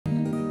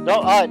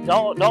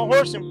Don't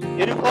horse him.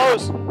 Get him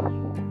close.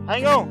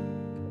 Hang on.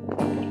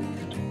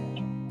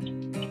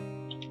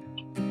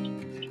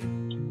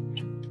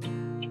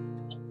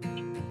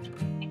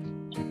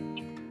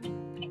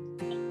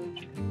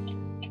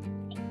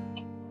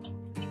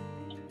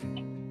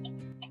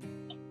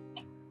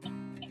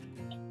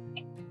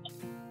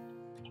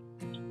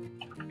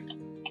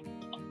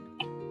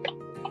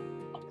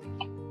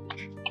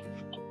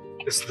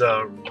 It's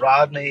the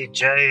Rodney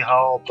J.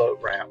 Hall boat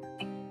ramp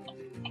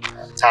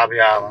at Tybee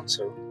Island.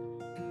 So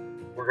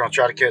we're going to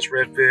try to catch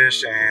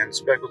redfish and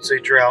speckled sea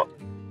trout.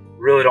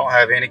 Really don't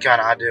have any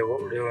kind of idea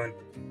what we're doing.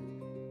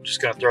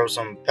 Just going to throw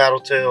some paddle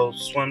tail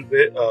swim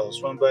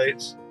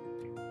baits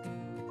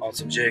on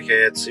some jig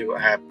heads, see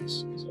what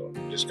happens. So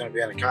I'm just going to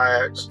be in the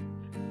kayaks.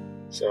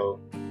 So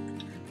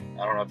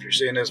I don't know if you're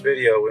seeing this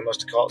video, we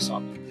must have caught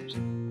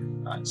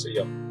something. All right, see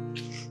y'all.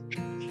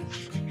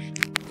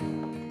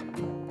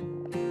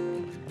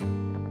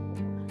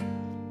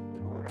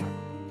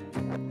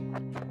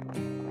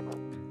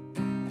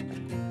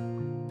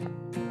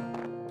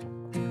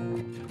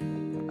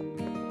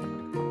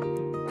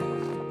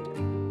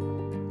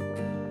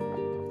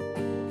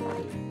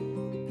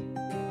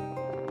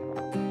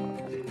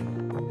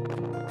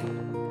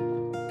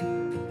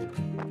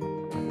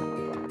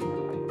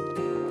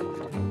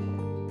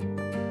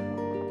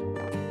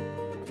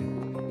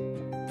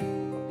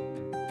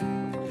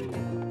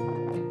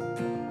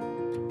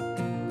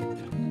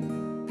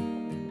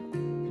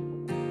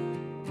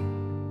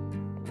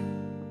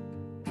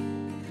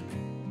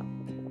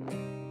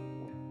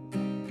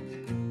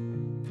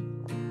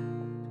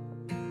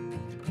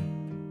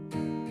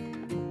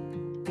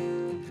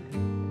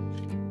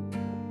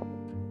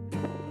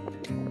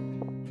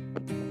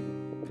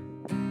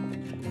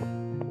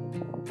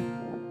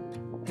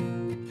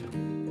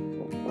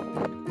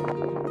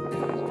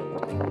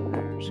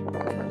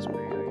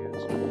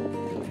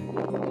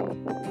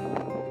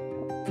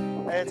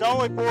 Hey, it's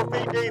only 4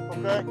 feet deep,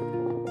 okay?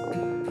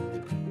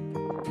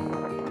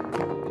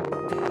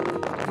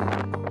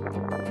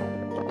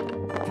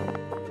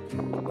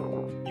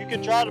 You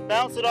can try to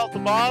bounce it off the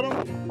bottom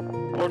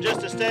or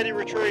just a steady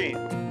retrieve.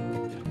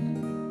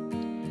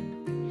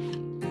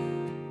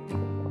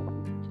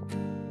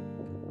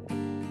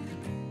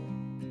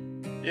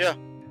 Yeah.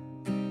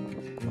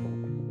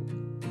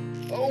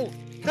 Oh,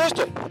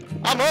 Krista,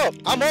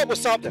 I'm up with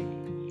something.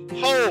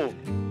 Oh.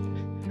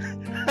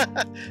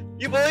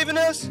 You believe in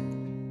this?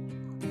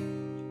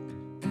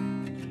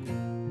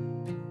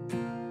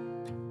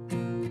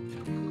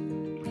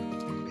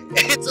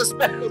 It's a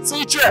speckled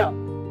sea trout.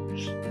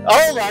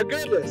 Oh my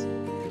goodness.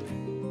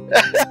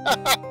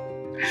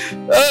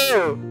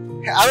 Oh,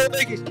 I don't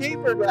think he's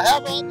keeper, but how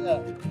about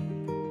that?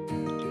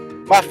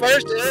 My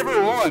first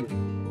ever one.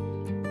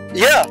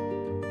 Yeah.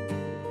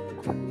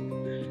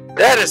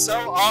 That is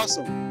so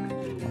awesome.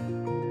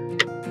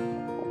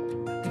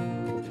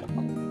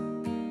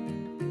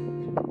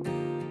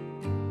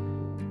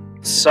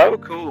 So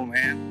cool,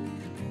 man.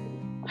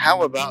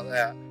 How about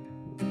that?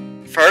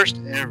 First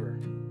ever.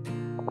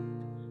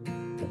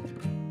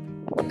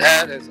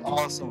 That is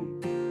awesome.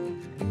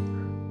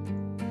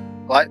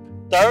 Like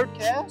third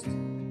cast?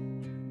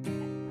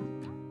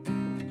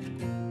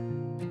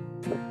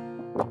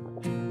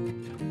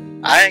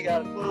 I ain't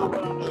got a clue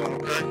what I'm doing,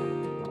 okay?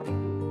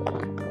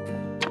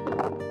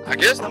 I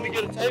guess let me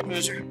get a tape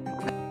measure.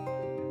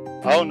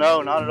 Oh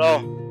no, not at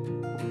all.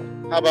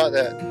 How about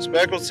that?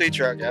 Speckled sea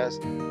trout, guys.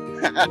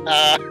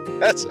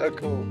 That's so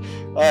cool.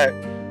 All right,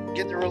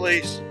 get the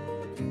release.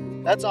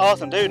 That's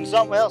awesome, dude. And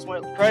something else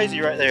went crazy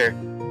right there.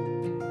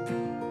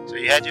 So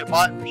you had your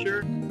bite for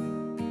sure?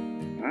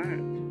 All right.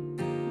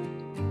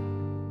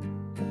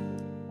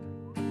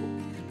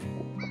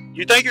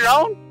 You think you're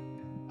on?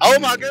 Oh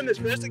my goodness,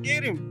 Krista,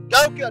 get him.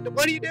 Go,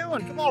 what are you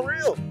doing? Come on,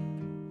 reel.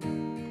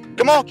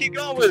 Come on, keep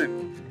going with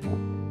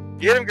him.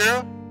 Get him,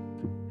 girl.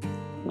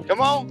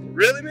 Come on,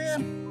 really,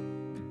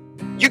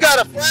 man? You got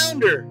a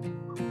flounder.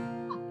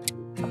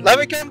 Let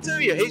me come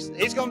to you.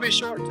 He's gonna be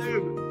short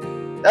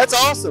too. That's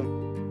awesome.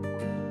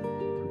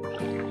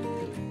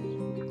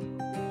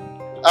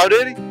 Oh,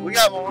 did he? We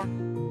got more.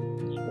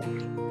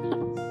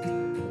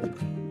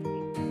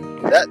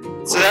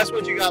 So that's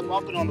what you got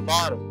bumping on the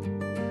bottom.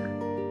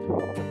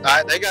 All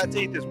right, they got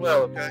teeth as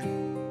well, okay?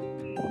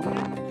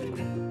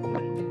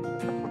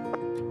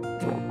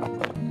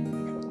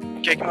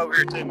 Kick him over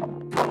here to me.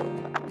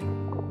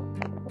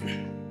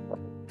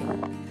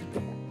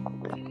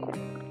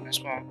 That's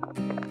fine.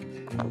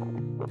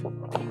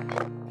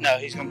 No,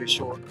 he's gonna be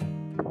short.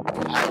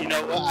 You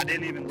know what? I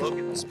didn't even look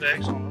at the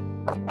specs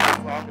on them.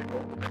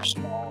 They're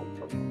small.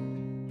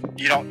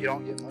 You don't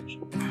get much. You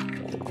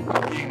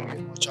don't get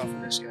much off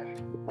of this guy.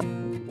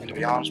 And to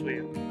be honest with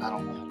you, I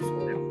don't know how to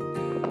fill him.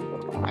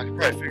 I could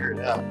probably figure it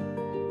out.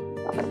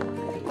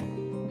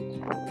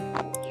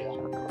 Yeah.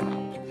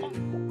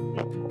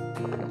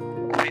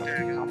 What are you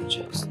doing on my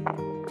chest?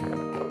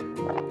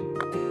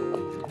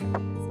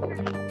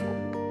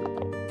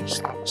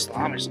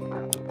 Slimy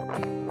somehow.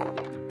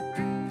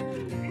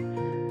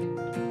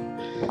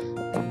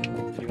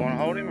 You want to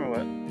hold him or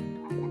what?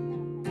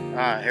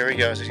 Alright, here he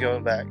goes. He's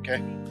going back,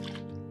 okay?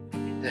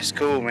 That's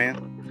cool,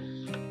 man.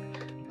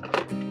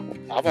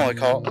 I've only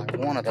caught like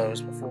one of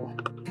those before.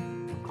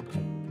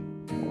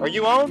 Are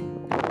you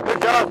on?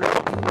 Good job,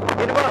 girl.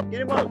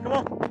 Get him up, come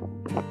on.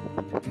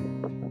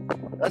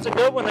 That's a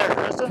good one there,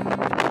 Krista.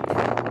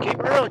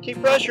 Keep reeling,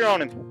 keep pressure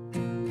on him.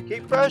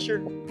 Keep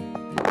pressure.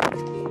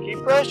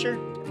 Keep pressure.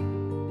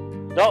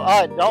 Don't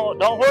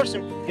horse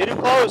him. Get him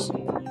close.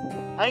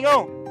 Hang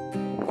on.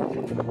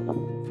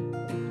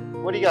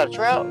 What do you got, a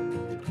trout?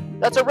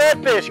 That's a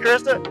redfish,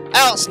 Krista.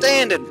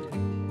 Outstanding.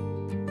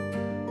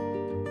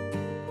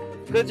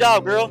 Good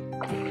job, girl.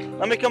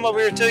 Let me come over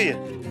here to you.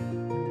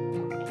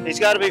 He's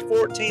got to be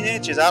 14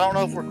 inches. I don't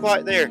know if we're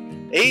quite there.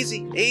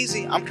 Easy,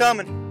 easy. I'm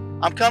coming.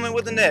 I'm coming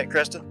with the net,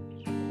 Krista.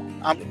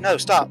 No,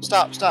 stop.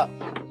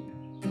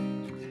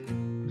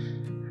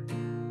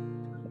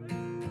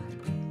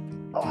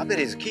 Oh, I bet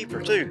he's a keeper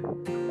too.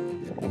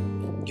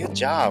 Good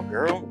job,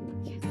 girl.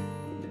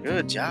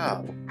 Good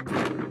job.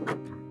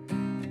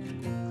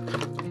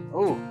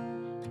 Oh,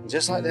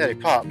 just like that, he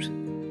popped.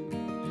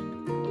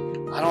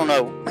 I don't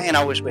know. Man,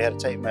 I wish we had a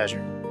tape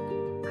measure.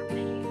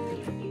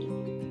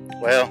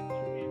 Well,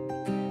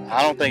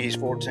 I don't think he's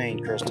 14,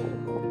 Krista.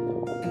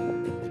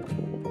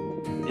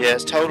 Yeah,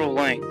 it's total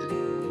length.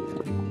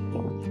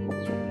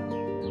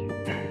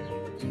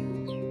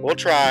 We'll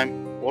try him.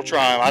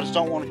 I just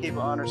don't want to keep an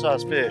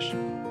undersized fish.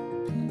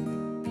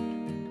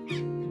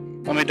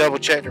 Let me double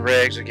check the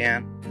regs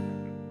again.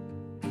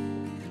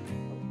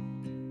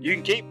 You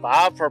can keep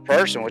 5 per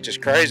person, which is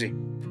crazy.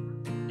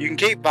 You can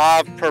keep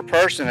 5 per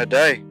person a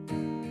day.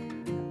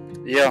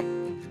 Yeah.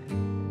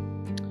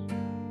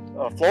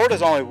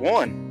 Florida's only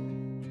 1.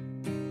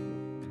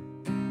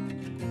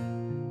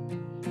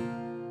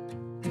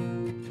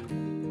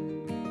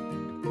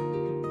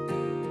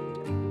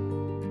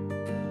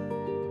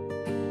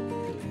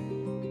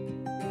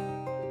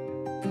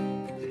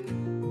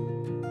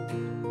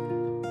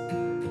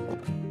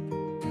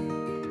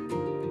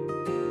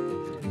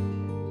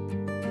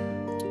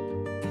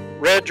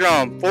 Red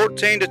drum,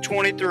 14 to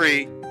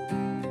 23,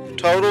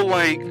 total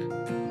length,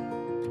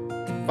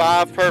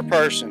 5 per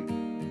person.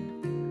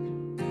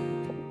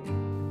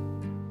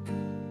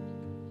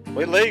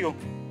 We legal.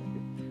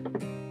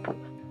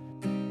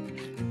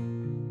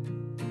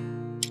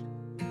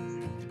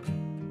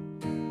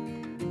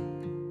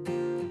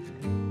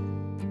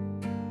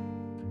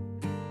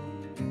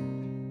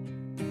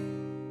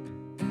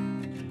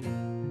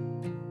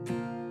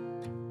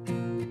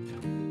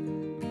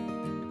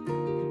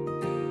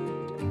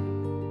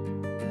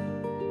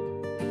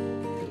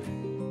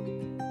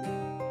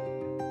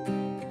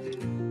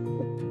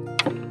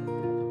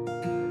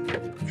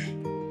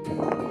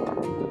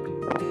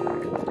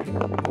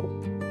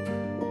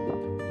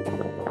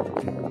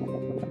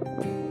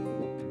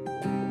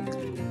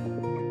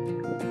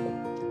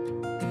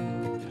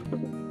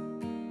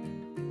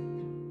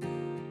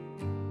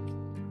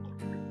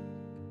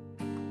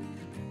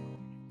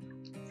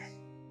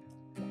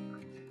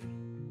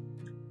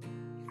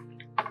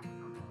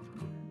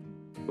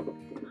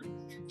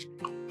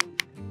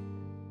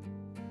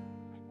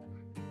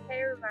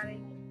 Hey everybody,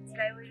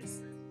 today we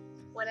just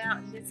went out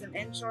and did some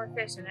inshore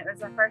fishing. It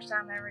was our first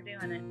time ever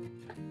doing it.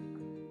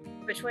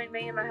 Between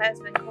me and my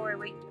husband Corey,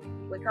 we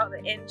caught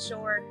the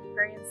inshore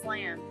grand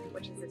slam,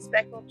 which is a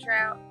speckled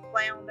trout,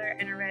 flounder,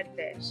 and a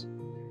redfish.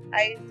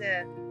 I used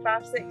a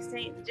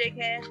 5/16 jig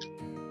head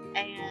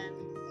and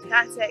a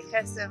Kitech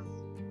custom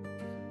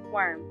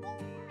worm.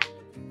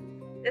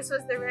 This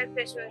was the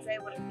redfish we was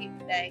able to keep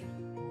today.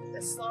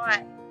 The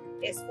slot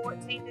is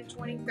 14 to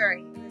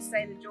 23 in the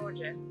state of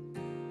Georgia.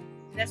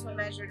 This one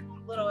measured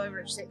a little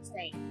over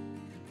 16.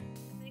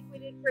 I think we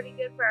did pretty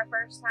good for our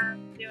first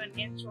time doing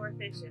inshore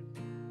fishing.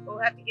 We'll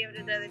have to give it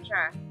another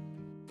try.